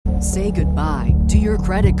Say goodbye to your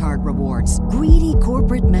credit card rewards. Greedy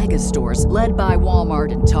corporate mega stores, led by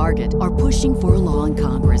Walmart and Target, are pushing for a law in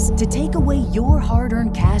Congress to take away your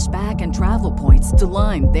hard-earned cash back and travel points to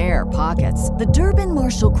line their pockets. The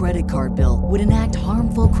Durbin-Marshall credit card bill would enact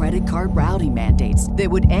harmful credit card routing mandates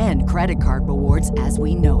that would end credit card rewards as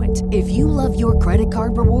we know it. If you love your credit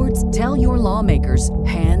card rewards, tell your lawmakers,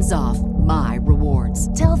 hands off my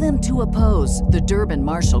rewards. Tell them to oppose the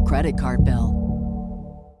Durbin-Marshall credit card bill.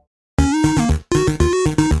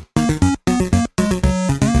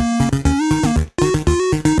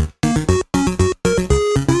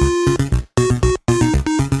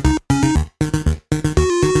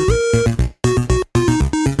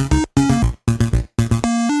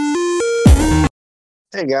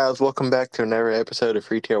 Hey guys, welcome back to another episode of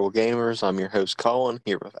Free Terrible Gamers. I'm your host Colin,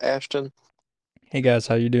 here with Ashton. Hey guys,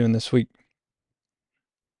 how you doing this week?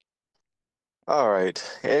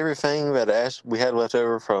 Alright, everything that we had left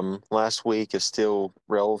over from last week is still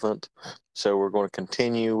relevant, so we're going to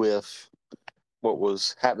continue with what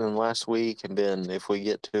was happening last week, and then if we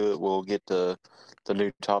get to it, we'll get to the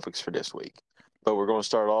new topics for this week. But we're going to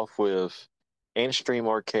start off with Antstream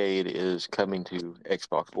Arcade is coming to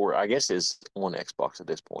Xbox, or I guess it's on Xbox at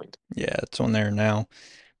this point. Yeah, it's on there now.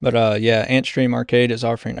 But Antstream Arcade is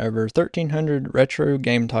offering over 1,300 retro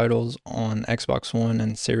game titles on Xbox One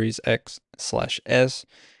and Series X/S,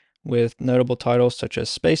 with notable titles such as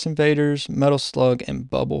Space Invaders, Metal Slug, and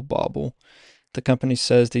Bubble Bobble. The company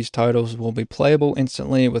says these titles will be playable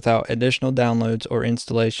instantly without additional downloads or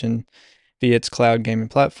installation via its cloud gaming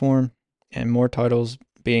platform, and more titles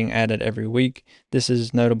being added every week. This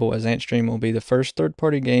is notable as Antstream will be the first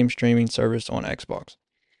third-party game streaming service on Xbox.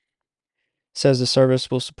 Says the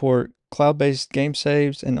service will support cloud-based game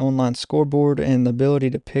saves, an online scoreboard, and the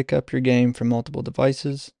ability to pick up your game from multiple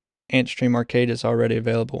devices. Antstream Arcade is already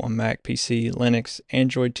available on Mac, PC, Linux,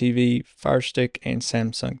 Android TV, Fire Stick, and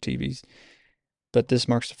Samsung TVs. But this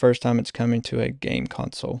marks the first time it's coming to a game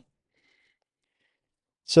console.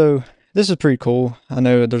 So this is pretty cool. I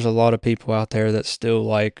know there's a lot of people out there that still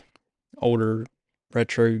like older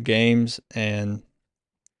retro games, and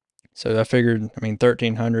so I figured,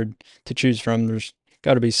 1,300 to choose from. There's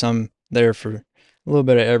got to be some there for a little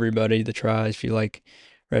bit of everybody to try if you like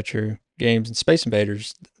retro games. And Space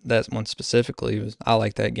Invaders, that one specifically, I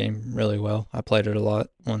like that game really well. I played it a lot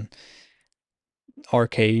on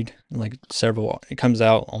arcade, like several. It comes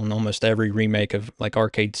out on almost every remake of like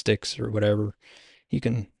arcade sticks or whatever you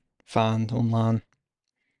can find online.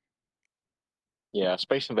 Yeah,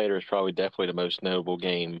 Space Invader is probably definitely the most notable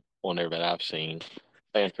game on there that I've seen.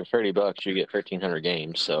 And for $30, you get 1,300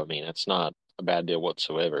 games. So, it's not a bad deal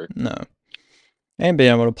whatsoever. No. And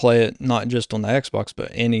being able to play it not just on the Xbox,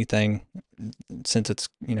 but anything, since it's,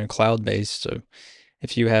 cloud-based. So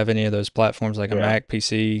if you have any of those platforms like a Mac,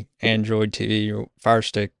 PC, Android TV, or Fire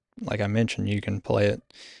Stick, like I mentioned, you can play it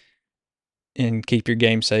and keep your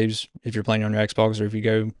game saves if you're playing on your Xbox, or if you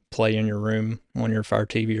go play in your room on your Fire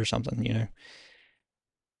TV or something.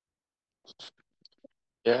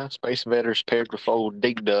 Yeah, Space Invaders paired with old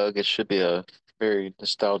Dig Dug, it should be a very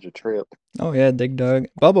nostalgic trip. Oh yeah, Dig Dug.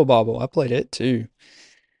 Bubble Bobble, I played it too.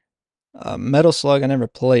 Metal Slug, I never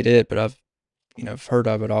played it, but I've heard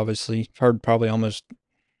of it, obviously. Heard probably almost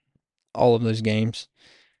all of those games.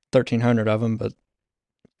 1,300 of them, but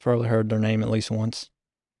probably heard their name at least once.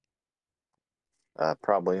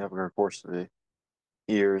 Probably over the course of the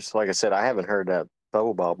years. Like I said, I haven't heard that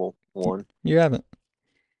Bubble Bobble one. You haven't?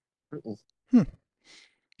 Mm-mm.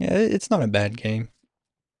 Yeah, it's not a bad game.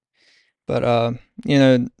 But,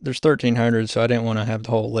 there's 1,300, so I didn't want to have the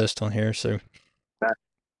whole list on here, so.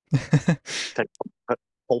 Take the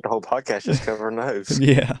whole podcast just covering those.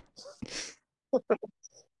 Yeah.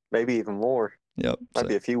 Maybe even more. Yep. Might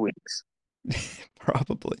be a few weeks.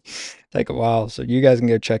 Probably. Take a while. So you guys can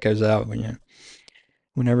go check those out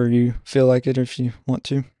whenever you feel like it, or if you want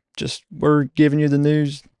to. Just, we're giving you the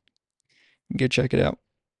news. Go check it out.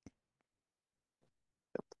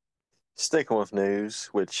 Sticking with news,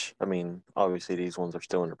 which, obviously these ones are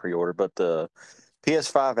still in the pre-order, but the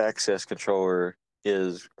PS5 Access controller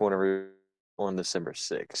is going to release on December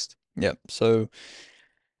 6th. Yep. So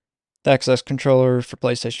the Access controller for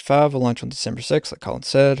PlayStation 5 will launch on December 6th, like Colin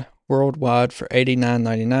said, worldwide for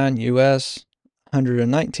 $89.99 US,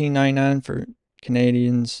 $119.99 for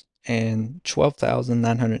Canadians, and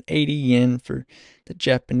 12,980 yen for the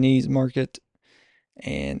Japanese market,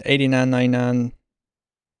 and $89.99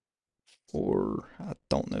 for, I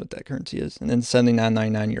don't know what that currency is, and then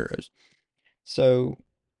 79.99 euros. So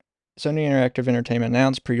Sony Interactive Entertainment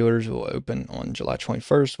announced pre-orders will open on July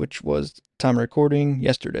 21st, which was time of recording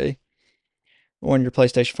yesterday. On your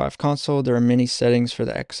PlayStation 5 console, there are many settings for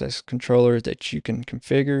the access controller that you can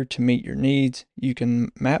configure to meet your needs. You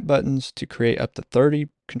can map buttons to create up to 30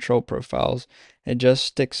 control profiles, adjust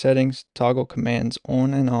stick settings, toggle commands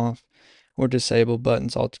on and off, or disable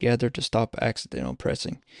buttons altogether to stop accidental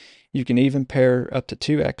pressing. You can even pair up to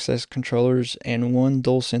 2 access controllers and one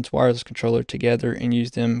DualSense wireless controller together and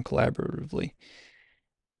use them collaboratively.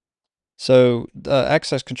 So the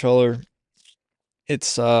access controller,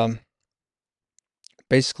 it's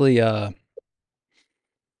basically an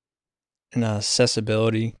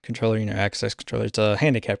accessibility controller, access controller. It's a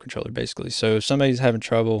handicap controller basically. So if somebody's having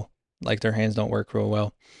trouble, like their hands don't work real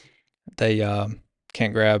well, they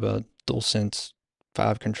can't grab a DualSense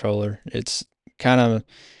 5 controller. It's kind of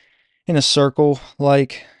in a circle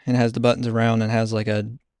like, and has the buttons around and has like a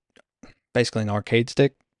basically an arcade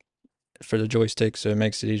stick for the joystick, so it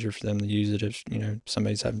makes it easier for them to use it if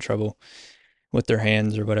somebody's having trouble with their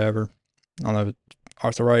hands or whatever. I don't know,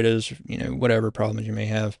 arthritis, whatever problems you may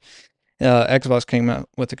have. Xbox came out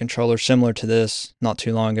with a controller similar to this not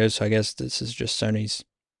too long ago, so I guess this is just Sony's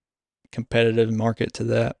competitive market to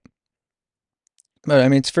that. But I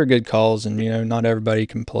mean, it's for good cause, and not everybody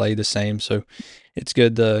can play the same, so it's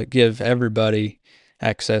good to give everybody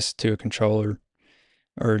access to a controller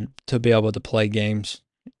or to be able to play games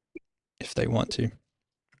if they want to.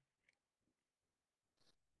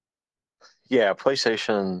 Yeah,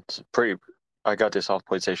 PlayStation's pretty. I got this off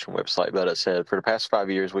PlayStation website, but it said for the past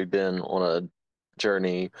 5 years we've been on a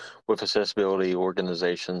journey with accessibility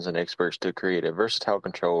organizations and experts to create a versatile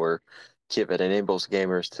controller kit that enables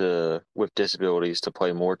gamers with disabilities to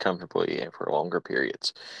play more comfortably and for longer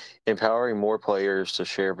periods, empowering more players to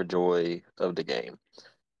share the joy of the game.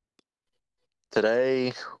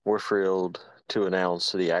 Today, we're thrilled to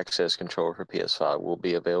announce the Access controller for PS5 will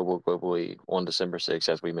be available globally on December 6th,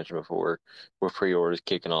 as we mentioned before, with pre-orders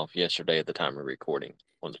kicking off yesterday at the time of recording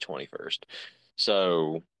on the 21st.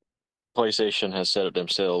 So PlayStation has set up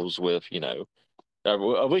themselves with,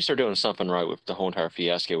 at least they're doing something right with the whole entire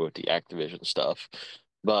fiasco with the Activision stuff.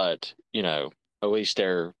 But, at least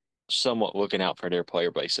they're somewhat looking out for their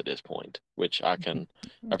player base at this point, which I can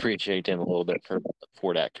appreciate them a little bit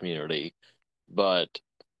for that community. But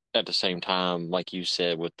at the same time, like you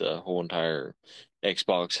said, with the whole entire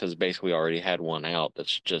Xbox has basically already had one out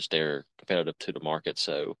that's just there competitive to the market.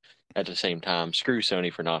 So at the same time, screw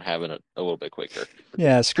Sony for not having it a little bit quicker.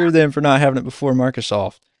 Yeah, screw them for not having it before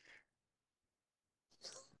Microsoft.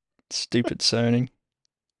 Stupid Sony.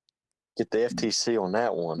 Get the FTC on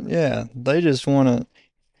that one. Yeah, they just want to.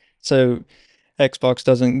 So Xbox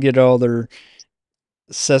doesn't get all their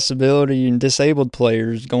accessibility and disabled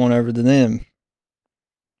players going over to them.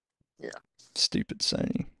 Yeah. Stupid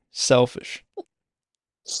Sony. Selfish.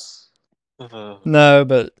 No,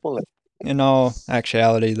 but in all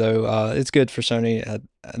actuality, though, it's good for Sony. I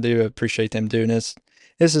do appreciate them doing this.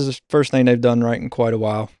 This is the first thing they've done right in quite a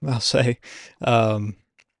while, I'll say.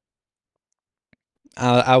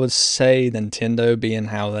 I would say Nintendo, being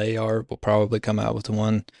how they are, will probably come out with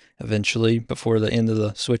one eventually before the end of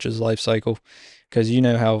the Switch's life cycle, because you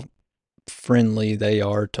know how friendly they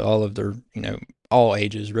are to all of their, all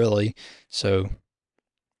ages really. So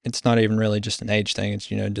it's not even really just an age thing; it's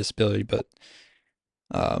disability. But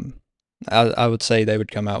I would say they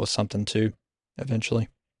would come out with something too eventually.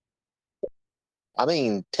 I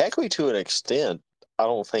mean, technically, to an extent, I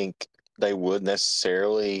don't think they would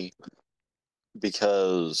necessarily,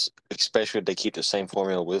 because especially if they keep the same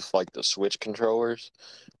formula with like the Switch controllers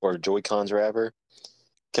or Joy-Cons rather,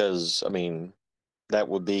 because I mean that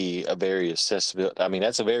would be a very accessible. I mean,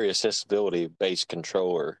 that's a very accessibility based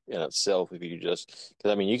controller in itself. If you just,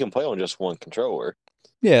 because I mean, you can play on just one controller.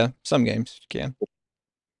 Yeah, some games you can.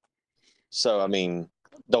 So I mean,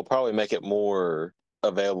 they'll probably make it more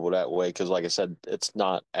available that way because, like I said, it's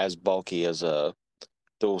not as bulky as a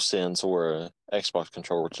DualSense or a Xbox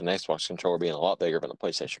controller, which an Xbox controller being a lot bigger than a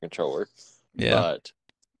PlayStation controller. Yeah.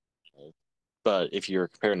 But if you're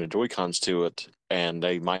comparing the Joy-Cons to it, and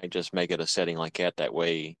they might just make it a setting like that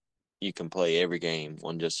way you can play every game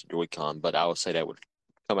on just a Joy-Con. But I would say that would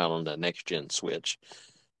come out on the next gen Switch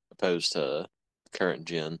opposed to current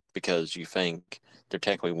gen, because you think they're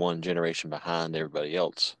technically one generation behind everybody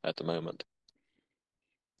else at the moment.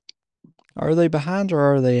 Are they behind or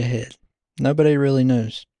are they ahead? Nobody really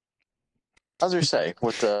knows. I was going to say,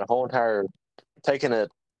 with the whole entire taking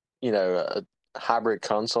it, a hybrid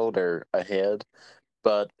console, they're ahead,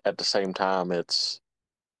 but at the same time, it's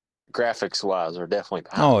graphics wise, are definitely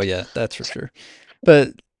behind. Oh yeah, that's for sure.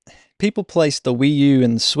 But people place the Wii U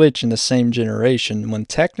and the Switch in the same generation when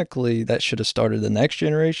technically that should have started the next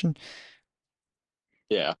generation.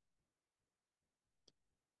 Yeah.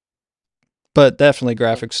 But definitely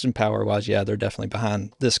graphics and power wise, yeah, they're definitely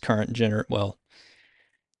behind this current gen. Well,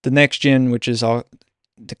 the next gen, which is all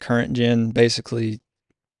the current gen, basically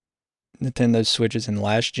Nintendo Switches in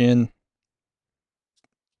last gen.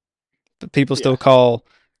 But people still call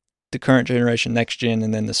the current generation next gen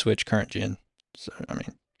and then the Switch current gen. So, I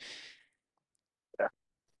mean, yeah,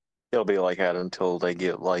 it'll be like that until they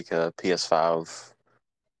get like a PS5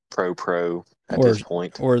 Pro at or this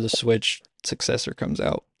point. or the Switch successor comes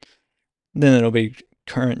out. Then it'll be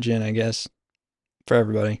current gen, I guess, for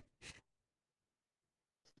everybody.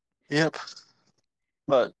 Yep.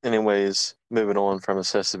 But anyways, moving on from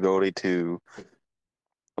accessibility to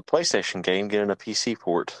a PlayStation game getting a PC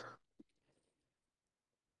port.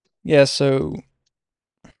 Yeah, so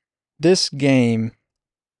this game,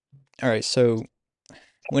 all right, so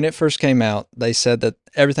when it first came out, they said that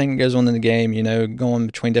everything that goes on in the game, going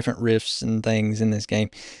between different rifts and things in this game,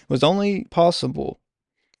 was only possible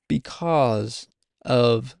because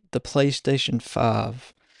of the PlayStation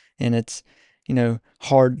 5 and its,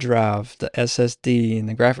 hard drive, the SSD and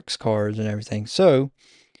the graphics cards and everything. So,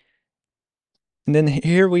 and then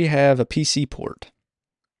here we have a PC port,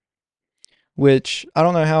 which I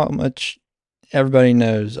don't know how much everybody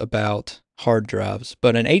knows about hard drives,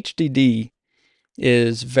 but an HDD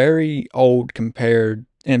is very old compared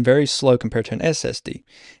and very slow compared to an SSD.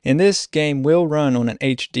 And this game will run on an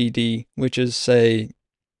HDD, which is, say,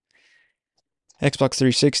 Xbox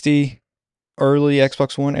 360, early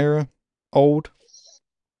Xbox One era, old.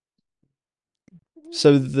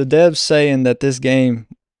 So the devs saying that this game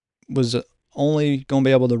was only going to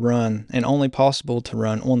be able to run and only possible to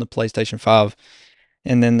run on the PlayStation 5,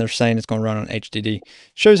 and then they're saying it's going to run on HDD.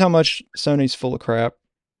 Shows how much Sony's full of crap.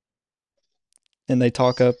 And they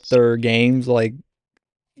talk up their games like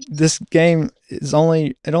this game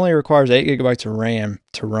only requires 8 gigabytes of RAM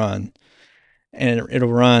to run, and it'll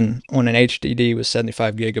run on an HDD with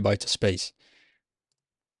 75 gigabytes of space.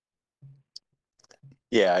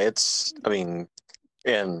 Yeah, I mean,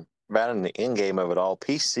 and about in the end game of it all,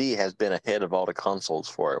 PC has been ahead of all the consoles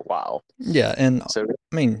for a while. Yeah, and So,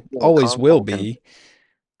 I mean, always will be.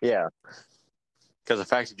 Yeah, because the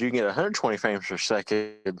fact that you can get 120 frames per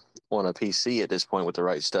second on a PC at this point with the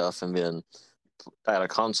right stuff, and then at a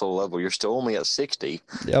console level, you're still only at 60.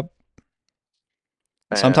 Yep.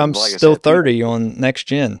 And Sometimes like I still said, 30 on next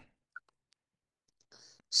gen.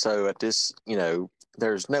 so at this,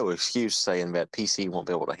 there's no excuse saying that PC won't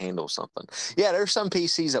be able to handle something. Yeah, there's some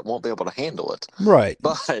PCs that won't be able to handle it, Right.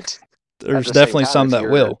 but at There's the same definitely time, some if that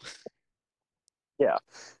you're, will. yeah,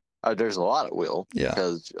 there's a lot that will, Yeah.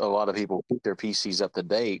 because a lot of people keep their PCs up to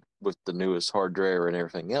date with the newest hardware and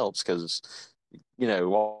everything else. Because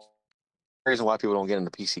the reason why people don't get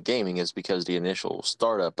into PC gaming is because the initial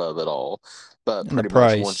startup of it all. But And the pretty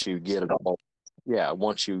much price. once you get it all, yeah,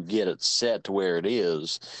 once you get it set to where it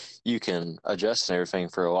is, you can adjust and everything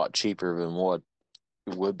for a lot cheaper than what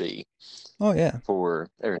it would be Oh, yeah. for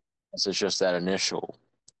everything. It's just that initial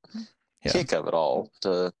Yeah. kick of it all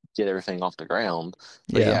to get everything off the ground.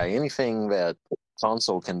 But Yeah. yeah, anything that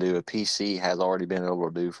console can do, a PC has already been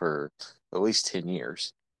able to do for at least 10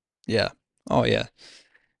 years. Yeah. Oh, yeah.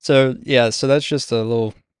 So, so that's just a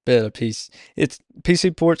little bit of piece. It's PC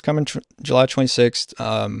ports coming July 26th,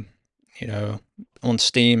 on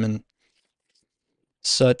Steam and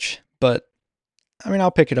such. But, I mean,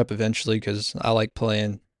 I'll pick it up eventually because I like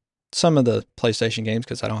playing some of the PlayStation games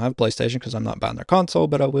because I don't have a PlayStation because I'm not buying their console,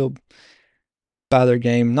 but I will buy their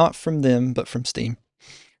game, not from them, but from Steam.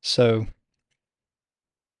 So,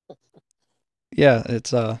 yeah,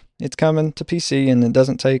 it's coming to PC and it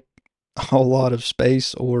doesn't take a whole lot of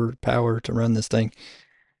space or power to run this thing.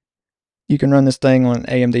 You can run this thing on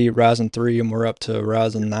AMD Ryzen 3 and we're up to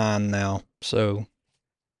Ryzen 9 now. So,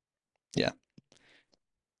 yeah,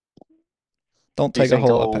 don't Do you take a think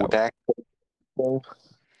whole lot of old power. DAC?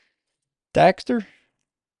 Daxter?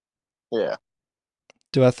 Yeah,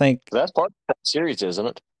 Do I think? that's part of that series, isn't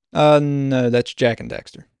it? No, that's Jack and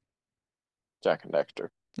Daxter. Jack and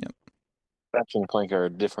Dexter. Yep, Ratchet and Clank are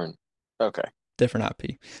different. Okay. different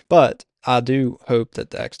IP. But I do hope that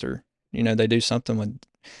Daxter, they do something with.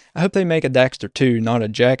 I hope they make a Daxter 2, not a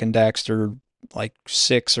Jack and Daxter like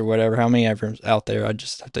 6 or whatever. How many ever out there? I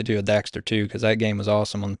just hope they do a Daxter 2 because that game was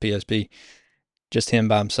awesome on the PSP. Just him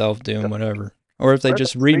by himself doing whatever. Or if they That's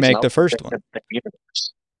just the reason remake I the was first thinking one. of the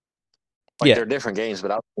universe. Like Yeah, they're different games,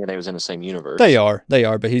 but I was thinking they was in the same they universe. are. They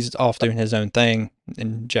are, but he's off doing his own thing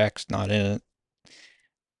and Jack's not in it.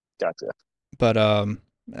 Gotcha. But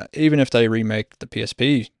even if they remake the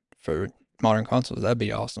PSP for modern consoles, that'd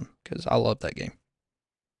be awesome because I love that game.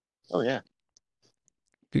 Oh yeah.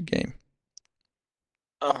 Good game.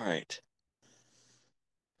 All right.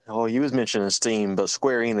 Oh, you was mentioning Steam, but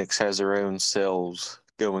Square Enix has their own sales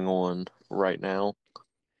going on right now.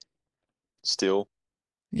 Still,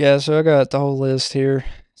 Yeah, so I got the whole list here.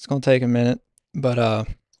 It's gonna take a minute, but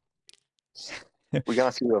we got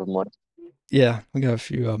a few of them. Like, yeah, we got a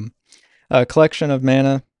few of them. Collection of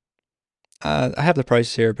mana. I have the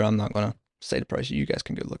prices here, but I'm not gonna say the prices. You guys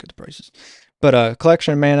can go look at the prices. But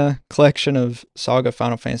collection of mana, collection of Saga,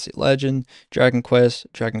 Final Fantasy Legend, Dragon Quest,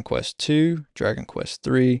 Dragon Quest 2, Dragon Quest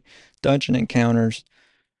 3, Dungeon Encounters,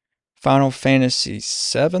 Final Fantasy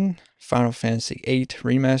 7, Final Fantasy 8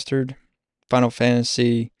 Remastered, Final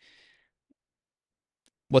Fantasy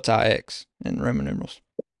what's IX in Roman numerals?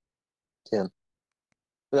 10.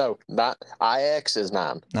 No, not IX is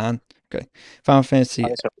 9. 9. Okay. Final Fantasy I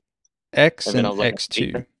said- X And then I and was like,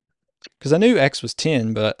 X2. Because I knew X was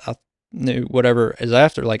 10, but I knew whatever is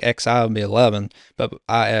after, like XI would be 11, but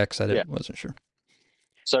IX yeah. wasn't sure.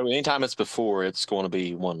 So anytime it's before, it's going to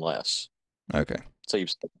be one less. Okay. So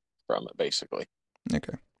you've from it, basically.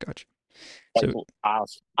 Okay. Gotcha. Like So,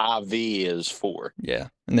 IV is 4. yeah.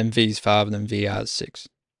 And then V is 5, and then VI is 6.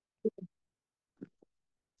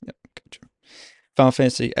 Yep. Gotcha. Final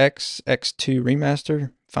Fantasy X, X2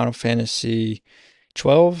 Remaster, Final Fantasy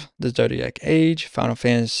 12, The Zodiac Age, Final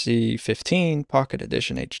Fantasy 15, Pocket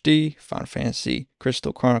Edition HD, Final Fantasy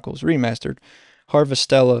Crystal Chronicles Remastered,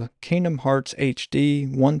 Harvestella, Kingdom Hearts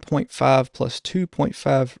HD 1.5 plus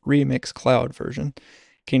 2.5 Remix Cloud version,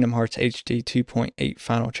 Kingdom Hearts HD 2.8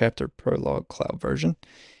 Final Chapter Prologue Cloud version,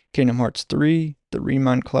 Kingdom Hearts 3, the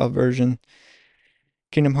Remind Cloud version,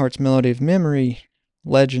 Kingdom Hearts Melody of Memory,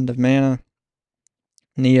 Legend of Mana,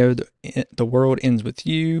 Neo, the World Ends With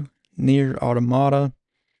You, Nier Automata,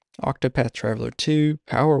 Octopath Traveler 2,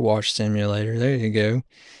 Power Wash Simulator, there you go.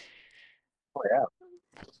 Oh, yeah.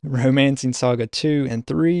 Romancing Saga 2 and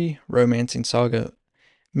 3, Romancing Saga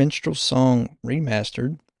Minstrel Song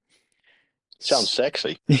Remastered. Sounds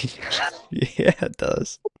sexy. Yeah, it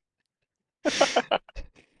does.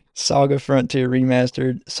 Saga Frontier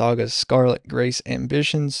Remastered, Saga Scarlet Grace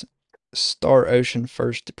Ambitions, Star Ocean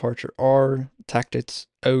First Departure R, Tactics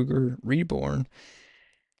Ogre Reborn,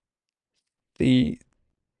 the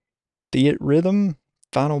Rhythm,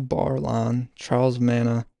 Final Bar Line, Trials of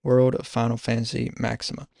Mana, World of Final Fantasy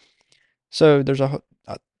Maxima. So there's a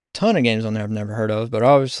ton of games on there I've never heard of, but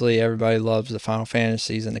obviously everybody loves the Final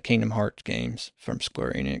Fantasies and the Kingdom Hearts games from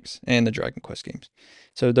Square Enix and the Dragon Quest games.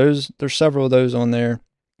 So there's several of those on there.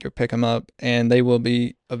 Go pick them up, and they will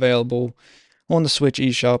be available on the Switch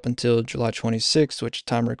eShop until July 26th, which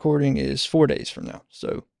time recording is 4 days from now.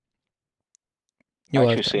 So I you'll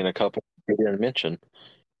have actually time. seen a couple you didn't mention.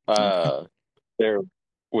 Okay. There,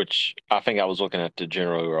 which I think I was looking at the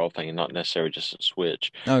general overall thing, not necessarily just a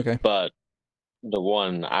Switch. Okay. But the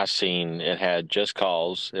one I seen, it had Just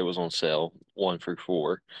Cause. It was on sale, 1 through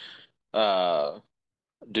 4. Uh,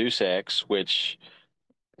 Deus Ex, which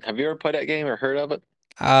have you ever played that game or heard of it?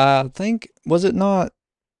 I think, was it not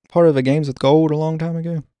part of the Games with Gold a long time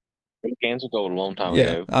ago? Games of Gold a long time Yeah,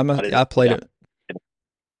 ago. I I didn't. played Yeah, it.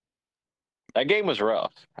 that game was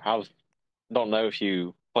rough. Don't know if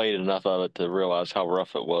you played enough of it to realize how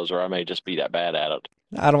rough it was, or I may just be that bad at it.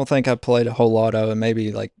 I don't think I played a whole lot of it,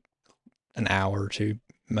 maybe like an hour or two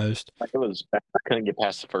most. Like it was, I couldn't get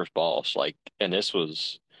past the first boss. Like, and this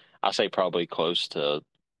was, I say probably close to,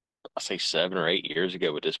 I say 7 or 8 years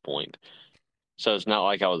ago at this point. So it's not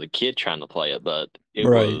like I was a kid trying to play it, but it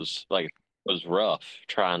Right. was like it was rough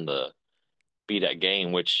trying to beat that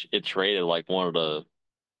game, which it's rated like one of the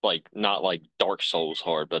like not like Dark Souls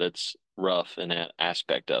hard, but it's rough in that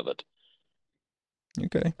aspect of it.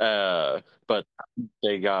 Okay. But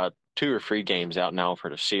they got 2 or 3 games out now for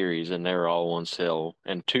the series, and they're all on sale.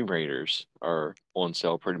 And Tomb Raiders are on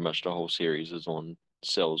sale. Pretty much the whole series is on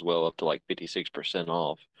sale as well, up to like 56%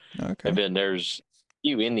 off. And Okay. then there's a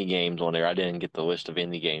few indie games on there. I didn't get the list of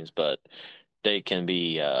indie games, but they can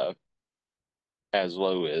be as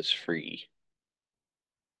low as free.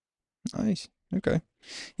 Nice. Okay.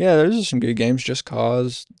 Yeah, those are some good games. Just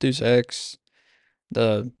Cause, Deus Ex,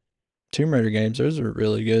 the Tomb Raider games. Those are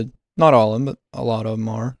really good. Not all of them, but a lot of them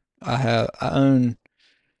are. I own,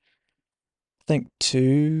 I think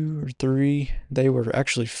 2 or 3. They were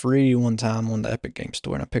actually free one time on the Epic Game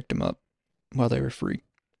Store, and I picked them up while they were free.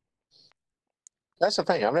 That's the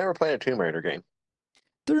thing. I've never played a Tomb Raider game.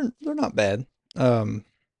 They're not bad. Um,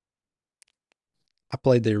 I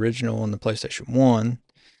played the original on the PlayStation 1,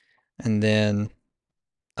 and then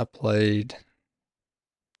I played,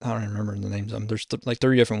 I don't even remember the names of them. There's like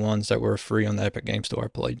 3 different ones that were free on the Epic Game Store I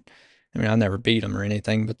played. I mean, I never beat them or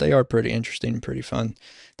anything, but they are pretty interesting and pretty fun.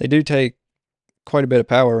 They do take quite a bit of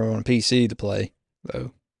power on a PC to play,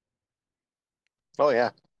 though. Oh yeah.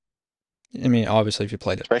 I mean, obviously, if you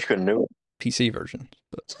played it especially with new. PC version.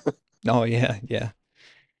 But oh yeah.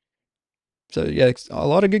 So yeah, a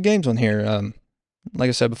lot of good games on here. Like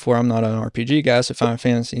I said before, I'm not an RPG guy, so Final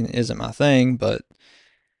Fantasy isn't my thing, but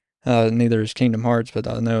neither is Kingdom Hearts. But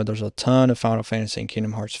I know there's a ton of Final Fantasy and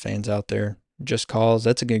Kingdom Hearts fans out there. Just Cause,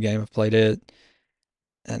 that's a good game. I've played it,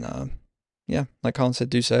 and yeah, like Colin said,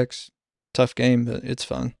 Deus Ex, tough game, but it's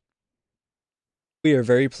fun. We are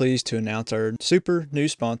very pleased to announce our super new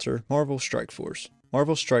sponsor, Marvel Strike Force.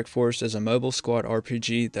 Marvel Strike Force is a mobile squad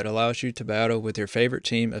RPG that allows you to battle with your favorite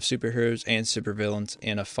team of superheroes and supervillains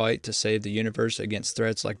in a fight to save the universe against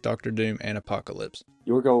threats like Doctor Doom and Apocalypse.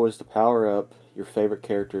 Your goal is to power up your favorite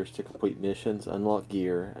characters to complete missions, unlock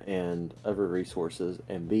gear and other resources,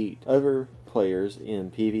 and beat other players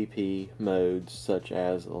in PvP modes such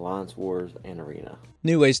as Alliance Wars and Arena.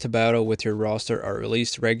 New ways to battle with your roster are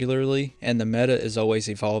released regularly, and the meta is always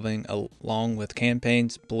evolving along with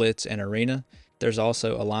campaigns, Blitz, and Arena. There's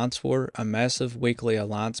also Alliance War, a massive weekly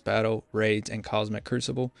Alliance battle, raids, and Cosmic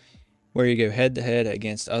Crucible, where you go head-to-head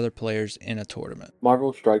against other players in a tournament.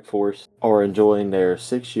 Marvel Strike Force are enjoying their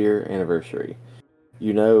 6-year anniversary.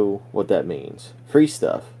 You know what that means. Free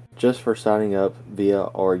stuff, just for signing up via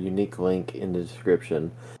our unique link in the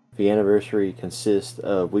description. The anniversary consists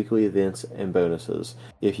of weekly events and bonuses.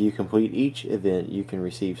 If you complete each event, you can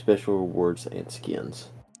receive special rewards and skins.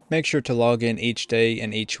 Make sure to log in each day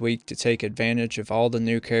and each week to take advantage of all the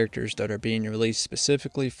new characters that are being released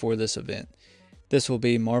specifically for this event. This will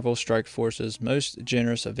be Marvel Strike Force's most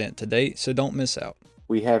generous event to date, so don't miss out.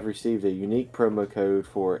 We have received a unique promo code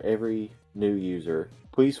for every new user.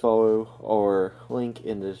 Please follow our link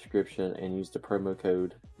in the description and use the promo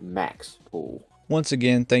code MAXPOOL. Once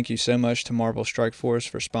again, thank you so much to Marvel Strike Force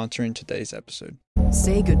for sponsoring today's episode.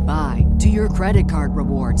 Say goodbye to your credit card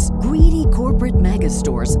rewards. Greedy corporate mega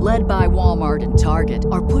stores, led by Walmart and Target,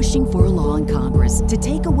 are pushing for a law in Congress to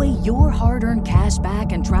take away your hard-earned cash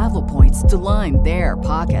back and travel points to line their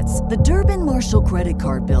pockets. The Durbin-Marshall credit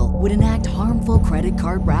card bill would enact harmful credit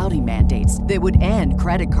card routing mandates that would end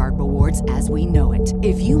credit card rewards as we know it.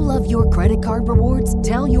 If you love your credit card rewards,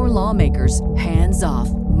 tell your lawmakers, hands off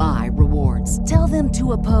my rewards. Tell them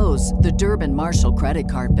to oppose the Durbin-Marshall credit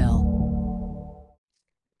card bill.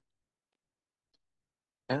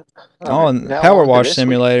 Oh, and Power Wash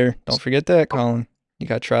Simulator. Don't forget that, Colin. You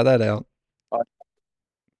got to try that out.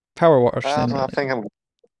 Power Wash Simulator. I think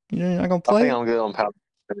You're not going to play? I think I'm good on Power.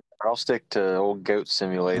 I'll stick to old Goat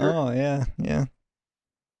Simulator. Oh, yeah.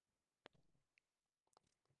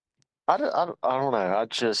 I don't know.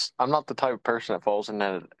 I'm not the type of person that falls in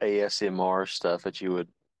that ASMR stuff that you would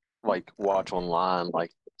like watch online.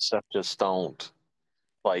 Like stuff just don't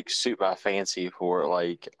like suit my fancy for it.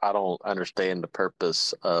 Like I don't understand the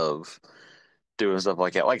purpose of doing stuff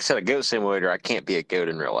like that. Like I said, a goat simulator, I can't be a goat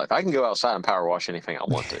in real life. I can go outside and power wash anything I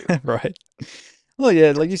want to. Right. Well,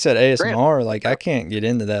 yeah, like you said, ASMR, like I can't get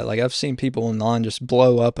into that. Like I've seen people online just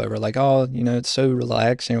blow up over like, oh, it's so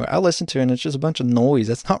relaxing. I listen to it and it's just a bunch of noise.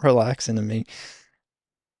 That's not relaxing to me.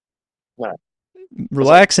 No.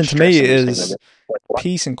 Relaxing to me is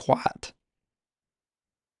peace and quiet.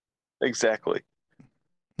 Exactly.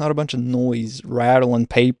 Not a bunch of noise, rattling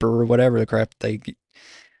paper or whatever the crap they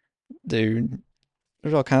do.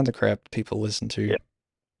 There's all kinds of crap people listen to. Yeah.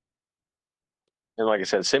 And like I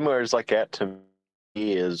said, simulators like that to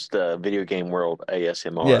me is the video game world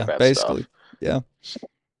ASMR. Yeah, basically. Stuff. Yeah.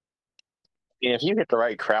 And if you hit the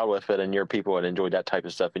right crowd with it and your people would enjoy that type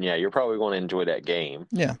of stuff, and yeah, you're probably going to enjoy that game.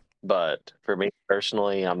 Yeah. But for me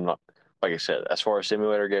personally, I'm not. Like I said, as far as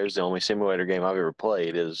simulator goes, the only simulator game I've ever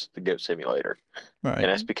played is the Goat Simulator. Right. And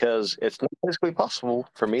that's because it's not physically possible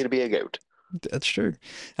for me to be a goat. That's true.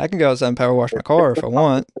 I can go outside and power wash my car if I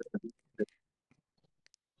want.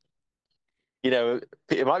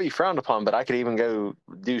 It might be frowned upon, but I could even go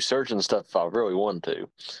do search and stuff if I really wanted to.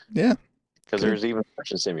 Yeah. Because there's even a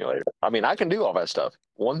search simulator. I mean, I can do all that stuff.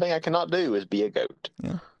 One thing I cannot do is be a goat.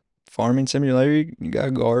 Yeah. Farming simulator, you got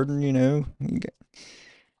a garden,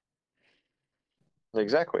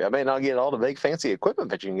 Exactly. I may not get all the big fancy equipment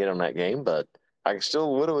that you can get on that game, but I can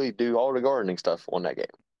still literally do all the gardening stuff on that game.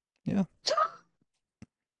 Yeah.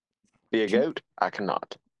 Be a goat? I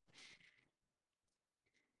cannot.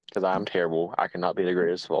 Because I'm terrible. I cannot be the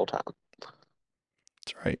greatest of all time.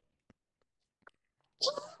 That's right.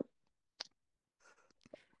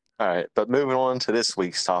 All right, but moving on to this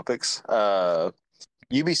week's topics.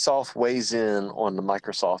 Ubisoft weighs in on the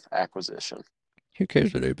Microsoft acquisition. Who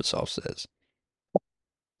cares what Ubisoft says?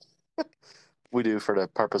 We do for the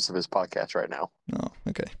purpose of his podcast right now. Oh,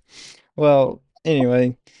 okay. Well,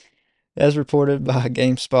 anyway, as reported by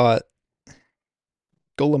GameSpot,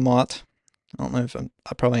 Guillemot, I don't know if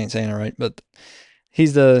I probably ain't saying it right, but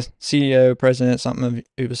he's the CEO, president, something of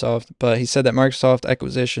Ubisoft. But he said that Microsoft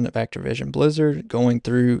acquisition of Activision Blizzard going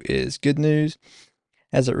through is good news,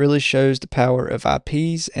 as it really shows the power of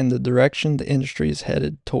IPs and the direction the industry is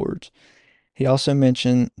headed towards. He also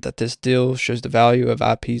mentioned that this deal shows the value of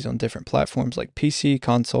IPs on different platforms like PC,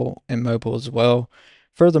 console, and mobile as well.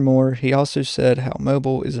 Furthermore, he also said how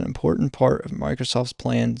mobile is an important part of Microsoft's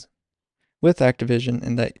plans with Activision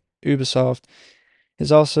and that Ubisoft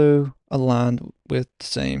is also aligned with the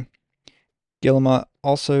same. Guillemot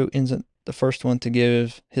also isn't the first one to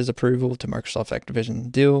give his approval to Microsoft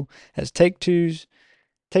Activision deal, as Take-Two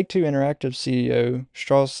Interactive CEO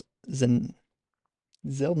Strauss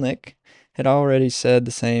Zelnick had already said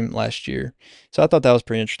the same last year. So I thought that was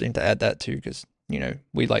pretty interesting to add that too, because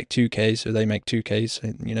we like 2K, so they make 2K,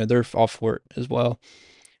 so they're all for it as well,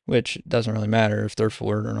 which doesn't really matter if they're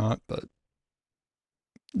for it or not, but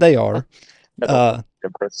they are. I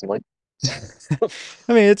don't personally.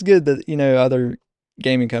 I mean, it's good that other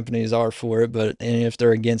gaming companies are for it, but if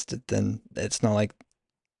they're against it, then it's not like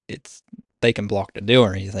they can block the deal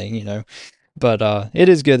or anything. But it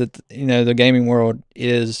is good that the gaming world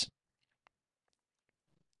is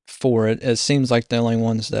for it. It seems like the only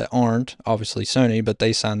ones that aren't, obviously Sony, but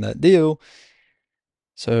they signed that deal,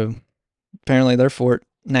 so apparently they're for it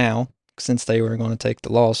now since they were going to take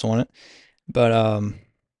the loss on it. But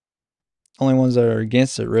only ones that are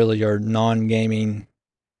against it really are non-gaming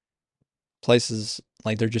places,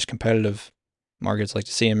 like they're just competitive markets like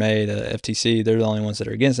the CMA, the FTC. They're the only ones that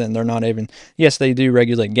are against it, and they're not even. Yes, they do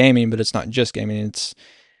regulate gaming, but it's not just gaming. It's,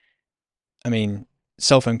 I mean,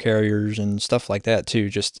 cell phone carriers and stuff like that too.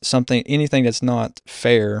 Just anything that's not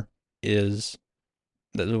fair is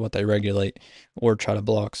what they regulate or try to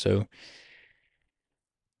block. So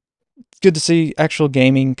it's good to see actual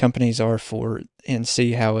gaming companies are for it and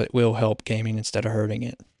see how it will help gaming instead of hurting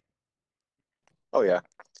it. Oh yeah.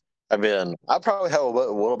 I probably have a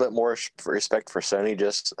little bit more respect for Sony,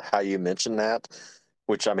 just how you mentioned that,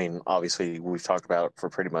 which, I mean, obviously we've talked about for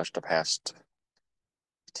pretty much the past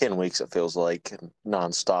 10 weeks, it feels like,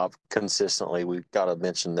 nonstop, consistently. We've got to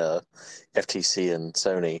mention the FTC and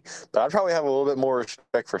Sony. But I'd probably have a little bit more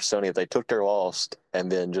respect for Sony if they took their loss and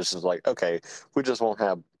then just was like, okay, we just won't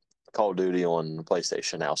have Call of Duty on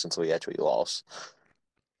PlayStation now since we actually lost.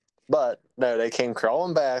 But no, they came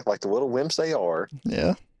crawling back like the little wimps they are.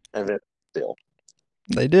 Yeah. And then still.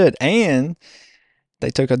 They did. And they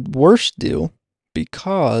took a worse deal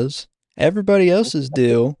because everybody else's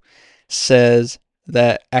deal says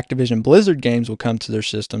that Activision Blizzard games will come to their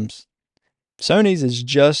systems. Sony's is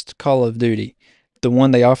just Call of Duty. The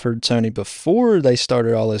one they offered Sony before they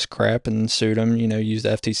started all this crap and sued them, used the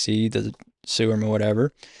FTC to sue them or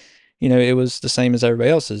whatever. It was the same as everybody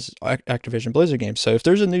else's Activision Blizzard games. So if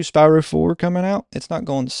there's a new Spyro 4 coming out, it's not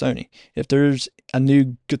going to Sony. If there's a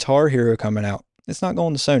new Guitar Hero coming out, it's not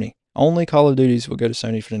going to Sony. Only Call of Duties will go to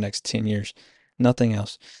Sony for the next 10 years. Nothing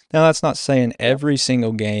else. Now, that's not saying every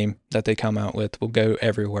single game that they come out with will go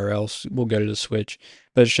everywhere else, will go to the Switch,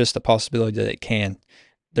 but it's just a possibility that it can.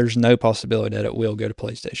 There's no possibility that it will go to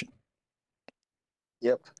PlayStation.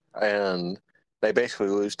 Yep. And they basically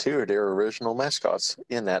lose two of their original mascots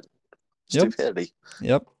in that stupidity.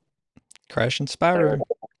 Yep. Crash and Spyro.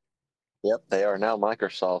 Yep. They are now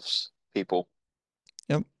Microsoft's people.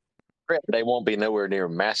 Yep. They won't be nowhere near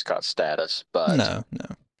mascot status, but no.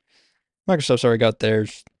 Microsoft's already got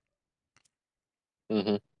theirs.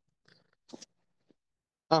 Mm-hmm.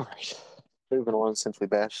 All right. Moving on, since we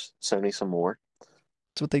bashed Sony some more.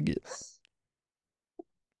 That's what they get.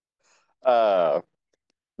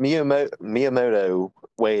 Miyamoto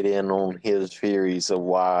weighed in on his theories of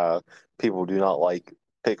why people do not like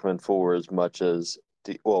Pikmin 4 as much as,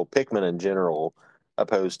 Pikmin in general,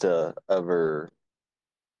 opposed to other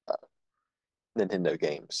Nintendo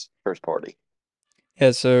games, first party.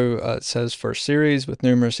 Yeah, so it says for a series with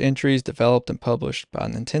numerous entries developed and published by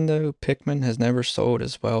Nintendo, Pikmin has never sold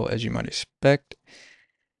as well as you might expect.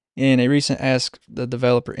 In a recent Ask the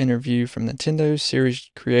Developer interview from Nintendo, series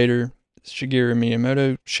creator Shigeru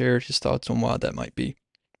Miyamoto shared his thoughts on why that might be.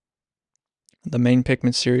 The main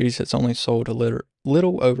Pikmin series has only sold a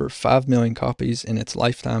little over 5 million copies in its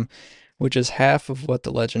lifetime, which is half of what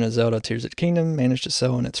The Legend of Zelda Tears of the Kingdom managed to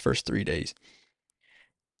sell in its first 3 days.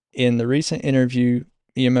 In the recent interview,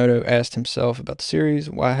 Miyamoto asked himself about the series,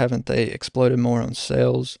 why haven't they exploded more on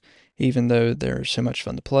sales, even though they're so much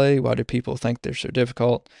fun to play? Why do people think they're so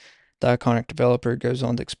difficult? The iconic developer goes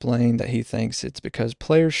on to explain that he thinks it's because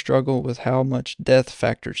players struggle with how much death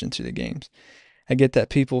factors into the games. I get that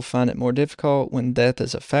people find it more difficult when death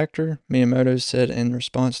is a factor, Miyamoto said in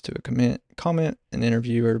response to a comment an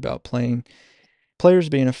interviewer about players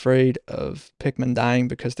being afraid of Pikmin dying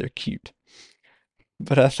because they're cute.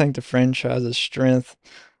 But I think the franchise's strength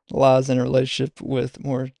lies in a relationship with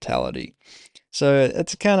mortality. So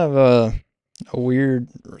it's kind of a weird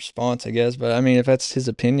response, I guess. But I mean, if that's his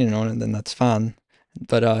opinion on it, then that's fine.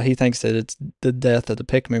 But he thinks that it's the death of the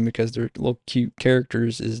Pikmin because they're little cute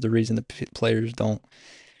characters is the reason the players don't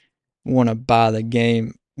want to buy the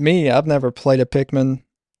game. Me, I've never played a Pikmin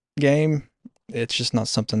game. It's just not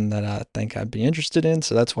something that I think I'd be interested in,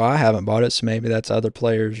 so that's why I haven't bought it. So maybe that's other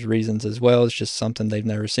players' reasons as well. It's just something they've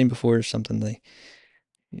never seen before, something they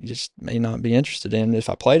just may not be interested in. If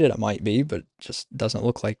I played it, I might be, but it just doesn't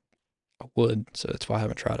look like I would, so that's why I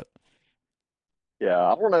haven't tried it. Yeah,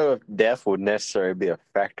 I don't know if death would necessarily be a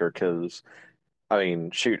factor because, I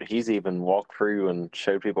mean, shoot, he's even walked through and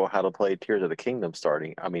showed people how to play Tears of the Kingdom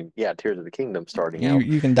starting. I mean, yeah, Tears of the Kingdom starting out.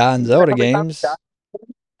 You can die in You know Zelda how many times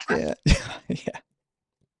games. Yeah.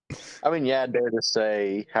 Yeah. I mean, yeah, I dare to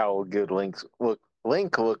say how good Link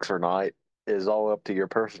looks or not is all up to your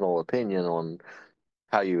personal opinion on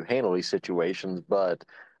how you handle these situations. But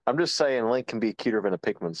I'm just saying, Link can be cuter than a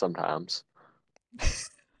Pikmin sometimes.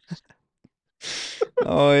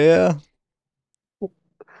 Oh yeah.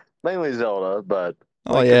 Mainly Zelda, but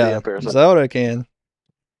Oh Link can be yeah. up there. Zelda can.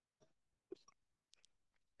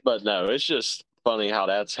 But no, it's just funny how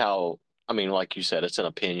that's how. I mean, like you said, it's an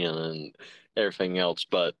opinion and everything else,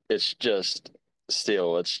 but it's just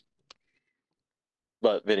still it's.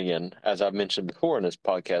 But then again, as I've mentioned before in this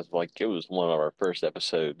podcast, like it was one of our first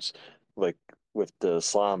episodes, like with the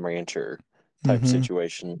slime rancher type Mm-hmm.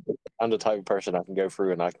 situation. I'm the type of person I can go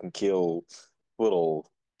through and I can kill little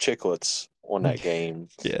chicklets on that game.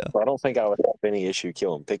 Yeah. So I don't think I would have any issue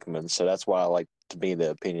killing Pikmin. So that's why I like to me the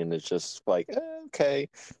opinion is just like okay,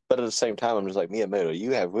 but at the same time I'm just like Miyamoto,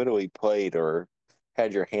 you have literally played or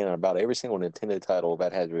had your hand on about every single Nintendo title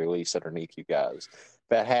that has released underneath you guys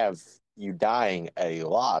that have you dying a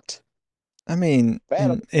lot. I mean,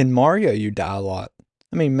 Bad. in Mario, you die a lot.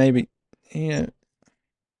 I mean, maybe, you know,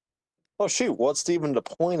 Well, shoot, what's even the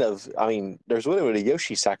point of? I mean, there's literally a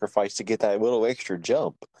Yoshi sacrifice to get that little extra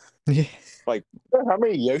jump. yeah. Like, how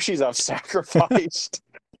many Yoshis I've sacrificed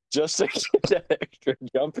just to get that extra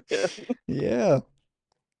jump in? Yeah,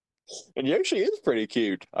 And Yoshi is pretty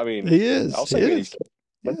cute. I mean, he is. I'll He say that he's is. cute,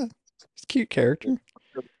 Yeah, he's a cute character.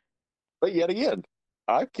 but yet again,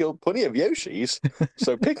 I've killed plenty of Yoshis,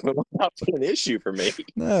 so Pikmin will not be an issue for me.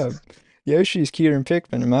 No, Yoshi's cuter than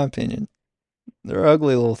Pikmin, in my opinion. They're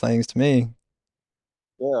ugly little things to me.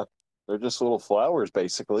 Yeah, they're just little flowers,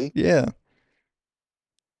 basically. Yeah,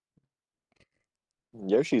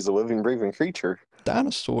 Yoshi's a living, breathing creature.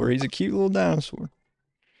 dinosaur. He's a cute little dinosaur.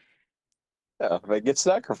 Yeah, if it gets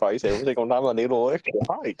sacrificed, every single time I need a little extra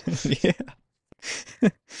height. Yeah.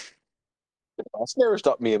 That's never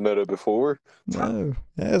stopped Miyamoto before. No,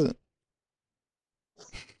 it hasn't.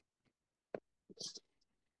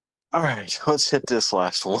 All right, let's hit this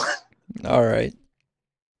last one. All right,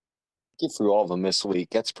 Get through all of them this week.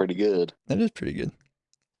 That's pretty good. that is pretty good.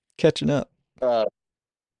 Catching up. Yeah,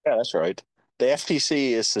 that's right. The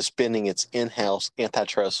FTC is suspending its in-house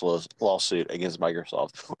antitrust lawsuit against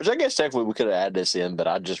Microsoft, which I guess technically we could have added this in, but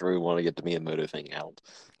I just really want to get the Miyamoto thing out.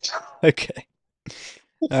 Okay.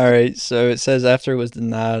 All right. So it says after it was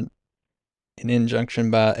denied an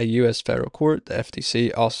injunction by a U.S. federal court, the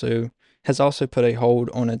FTC has also put a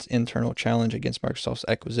hold on its internal challenge against Microsoft's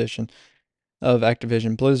acquisition of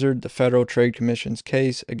Activision Blizzard. The Federal Trade Commission's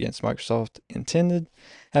case against Microsoft intended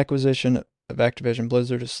acquisition of Activision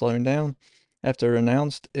Blizzard is slowing down after it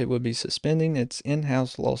announced it would be suspending its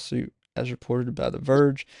in-house lawsuit, as reported by The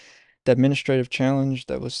Verge. The administrative challenge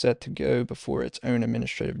that was set to go before its own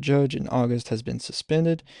administrative judge in August has been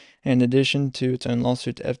suspended. In addition to its own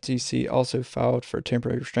lawsuit, the FTC also filed for a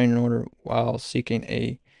temporary restraining order while seeking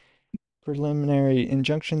a preliminary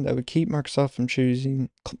injunction that would keep Microsoft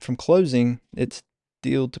from closing its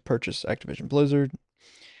deal to purchase Activision Blizzard.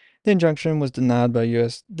 The injunction was denied by a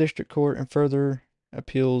U.S. District Court, and further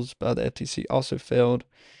appeals by the FTC also failed.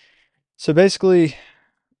 So basically,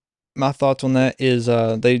 my thoughts on that is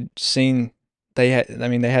they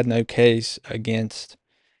had no case against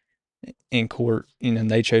in court, and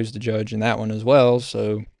they chose the judge in that one as well.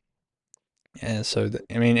 So and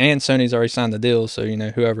Sony's already signed the deal, so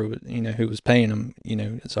whoever who was paying them,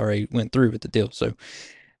 it's already went through with the deal. So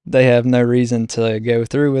they have no reason to go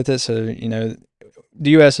through with it. So the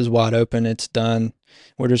U.S. is wide open. It's done.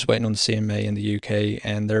 We're just waiting on the CMA in the UK,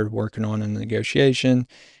 and they're working on a negotiation.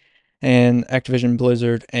 And Activision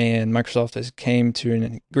Blizzard and Microsoft has came to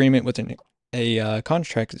an agreement with a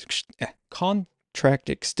contract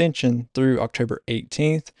extension through October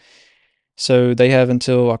 18th. So they have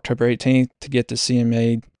until October 18th to get the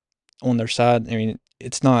CMA on their side. I mean,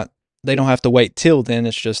 it's not, they don't have to wait till then.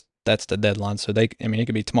 It's just that's the deadline. So it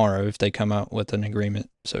could be tomorrow if they come out with an agreement.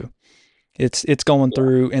 So it's going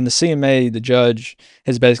through, and the CMA, the judge,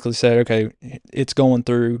 has basically said, okay, it's going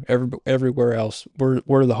through everywhere else.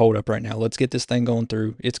 We're the holdup right now. Let's get this thing going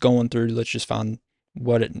through. It's going through. Let's just find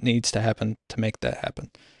what it needs to happen to make that happen.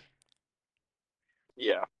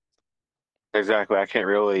 Yeah. Exactly. I can't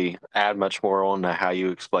really add much more on to how you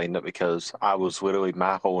explained it because I was literally,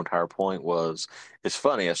 my whole entire point was, it's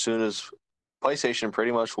funny, as soon as PlayStation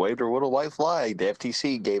pretty much waved her little white flag, the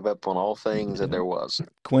FTC gave up on all things that there was. So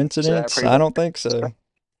that Coincidence? pretty I much, don't think so.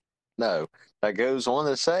 no, that goes on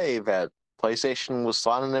to say that PlayStation was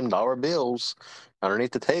signing them dollar bills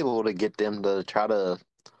underneath the table to get them to try to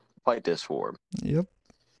fight this for 'em. Yep.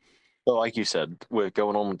 So, like you said, with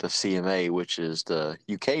going on with the CMA, which is the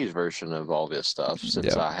UK's version of all this stuff, since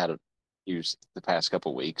Yep. I had it used the past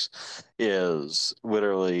couple of weeks, is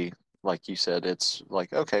literally, like you said, it's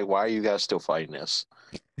like, okay, why are you guys still fighting this?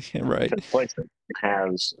 Right. Because PlayStation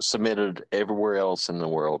has submitted everywhere else in the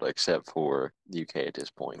world except for the UK at this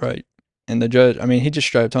point. Right. And the judge, I mean, he just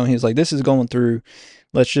straight up told him, he's like, this is going through.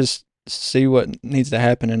 Let's just see what needs to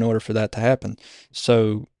happen in order for that to happen.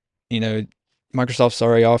 So, Microsoft's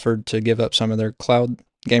already offered to give up some of their cloud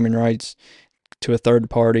gaming rights to a third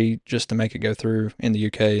party just to make it go through in the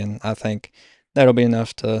UK. And I think that'll be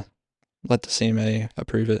enough to let the CMA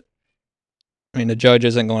approve it. I mean, the judge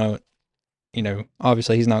isn't going to,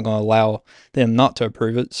 obviously he's not going to allow them not to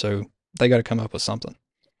approve it. So they got to come up with something.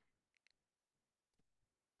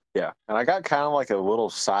 Yeah, and I got kind of like a little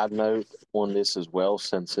side note on this as well,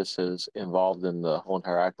 since this is involved in the whole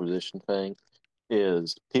entire acquisition thing.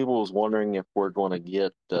 Is people was wondering if we're going to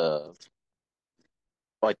get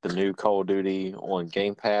like the new Call of Duty on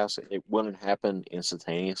Game Pass. It wouldn't happen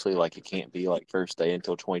instantaneously, like it can't be like first day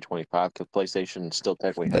until 2025 because PlayStation still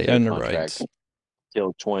technically has They a own the contract rights.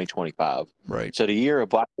 till 2025. Right. So the year of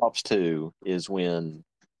Black Ops 2 is when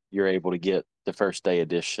you're able to get the first day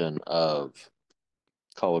edition of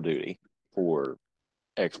Call of Duty for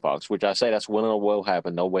Xbox, which I say that's when it will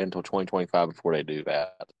happen. They'll wait until 2025 before they do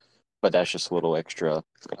that. But that's just a little extra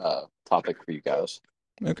topic for you guys.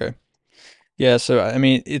 Okay. Yeah, so I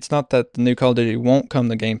mean, it's not that the new Call of Duty won't come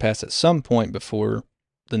to Game Pass at some point before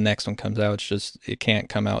the next one comes out. It's just it can't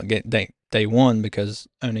come out day one because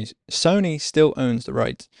only Sony still owns the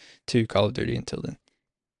rights to Call of Duty until then.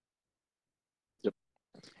 Yep.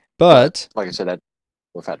 But like I said, that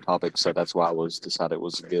with that topic, so that's why I was decided it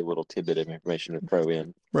was a good little tidbit of information to throw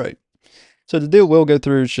in. right. So the deal will go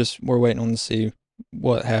through. It's just we're waiting on to see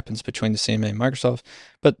what happens between the CMA and Microsoft.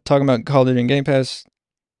 But talking about Call of Duty and Game Pass,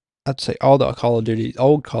 I'd say all the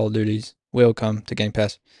old Call of Duties will come to Game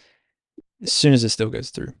Pass as soon as it still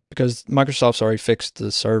goes through because Microsoft's already fixed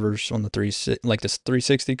the servers on the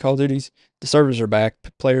 360 Call of Duties. The servers are back.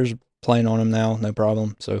 Players are playing on them now, no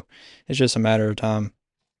problem. So it's just a matter of time.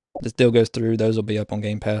 This deal goes through. Those will be up on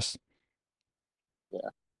Game Pass. Yeah.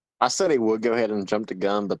 I said they would go ahead and jump the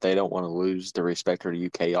gun, but they don't want to lose the respect of the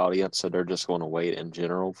UK audience, so they're just going to wait in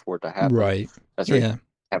general for it to happen. Right. That's Yeah. right.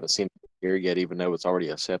 Haven't seen it here yet, even though it's already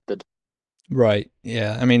accepted. Right.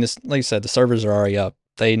 Yeah. I mean, like you said, the servers are already up.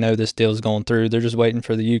 They know this deal is going through. They're just waiting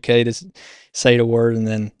for the UK to say the word, and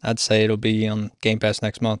then I'd say it'll be on Game Pass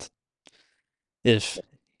next month if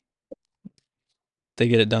they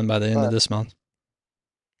get it done by the end of this month.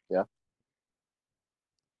 Yeah.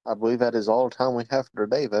 I believe that is all the time we have for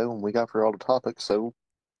today, though, and we got for all the topics. So,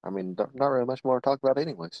 I mean, not really much more to talk about,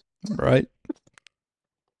 anyways. Right.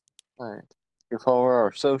 All right. You follow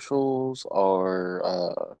our socials,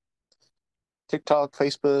 our TikTok,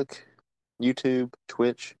 Facebook, YouTube,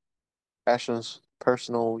 Twitch, Ashton's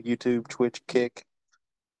personal YouTube, Twitch, Kick.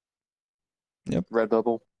 Yep.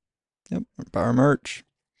 Redbubble. Yep. Buy our merch.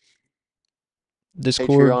 Discord.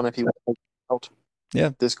 Patreon if you want to out.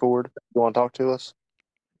 Yeah. Discord if you want to talk to us.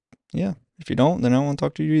 Yeah. If you don't, then I don't want to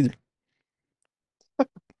talk to you either.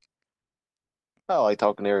 I like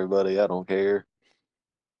talking to everybody. I don't care.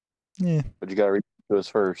 Yeah. But you got to reach to us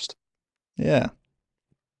first. Yeah.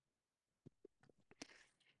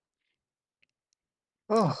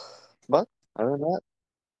 Oh, but other than that,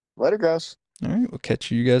 later, guys. All right. We'll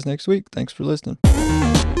catch you guys next week. Thanks for listening.